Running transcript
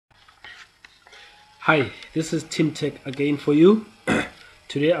Hi, this is Tim Tech again for you.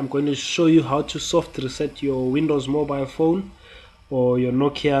 Today I'm going to show you how to soft reset your Windows mobile phone or your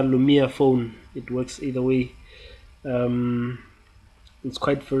Nokia Lumia phone. It works either way. It's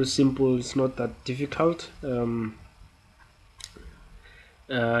quite very simple, it's not that difficult. You're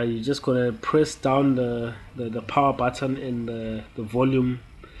just gonna press down the power button and the volume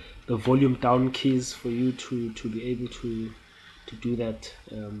down keys for you to be able to do that.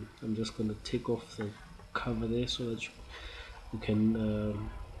 I'm just gonna take off the cover there so that you can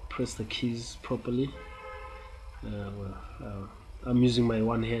press the keys properly. I'm using my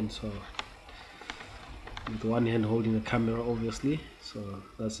one hand, so with one hand holding the camera obviously. So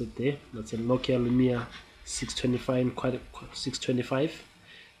that's it there. That's a Nokia Lumia 625,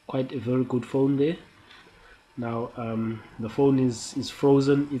 quite a very good phone there. Now the phone is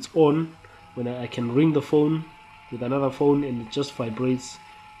frozen. It's on when I can ring the phone with another phone and it just vibrates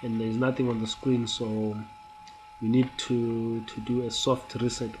and there's nothing on the screen, so you need to do a soft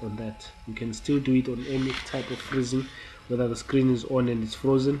reset on that. You can still do it on any type of freezing, whether the screen is on and it's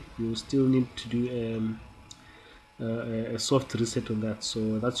frozen. You still need to do a soft reset on that.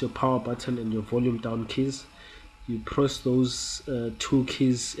 So that's your power button and your volume down keys. You press those two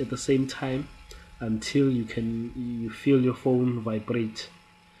keys at the same time until you feel your phone vibrate.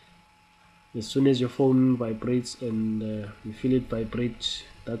 As soon as your phone vibrates and you feel it vibrate,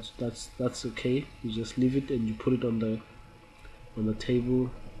 that's okay. You just leave it and you put it on the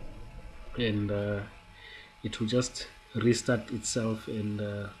table, and it will just restart itself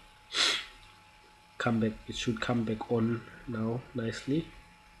and come back. It should come back on now nicely,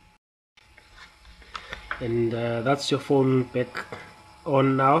 and that's your phone back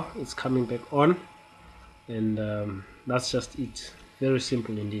on now. It's coming back on, and that's just it. Very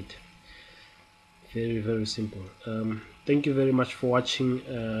simple indeed. Very simple. Thank you very much for watching.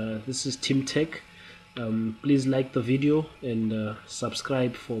 This is Tim Tech. Please like the video and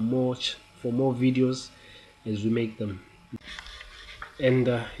subscribe for more videos as we make them.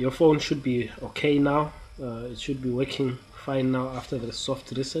 And your phone should be okay now. It should be working fine now after the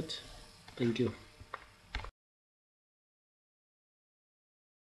soft reset. Thank you.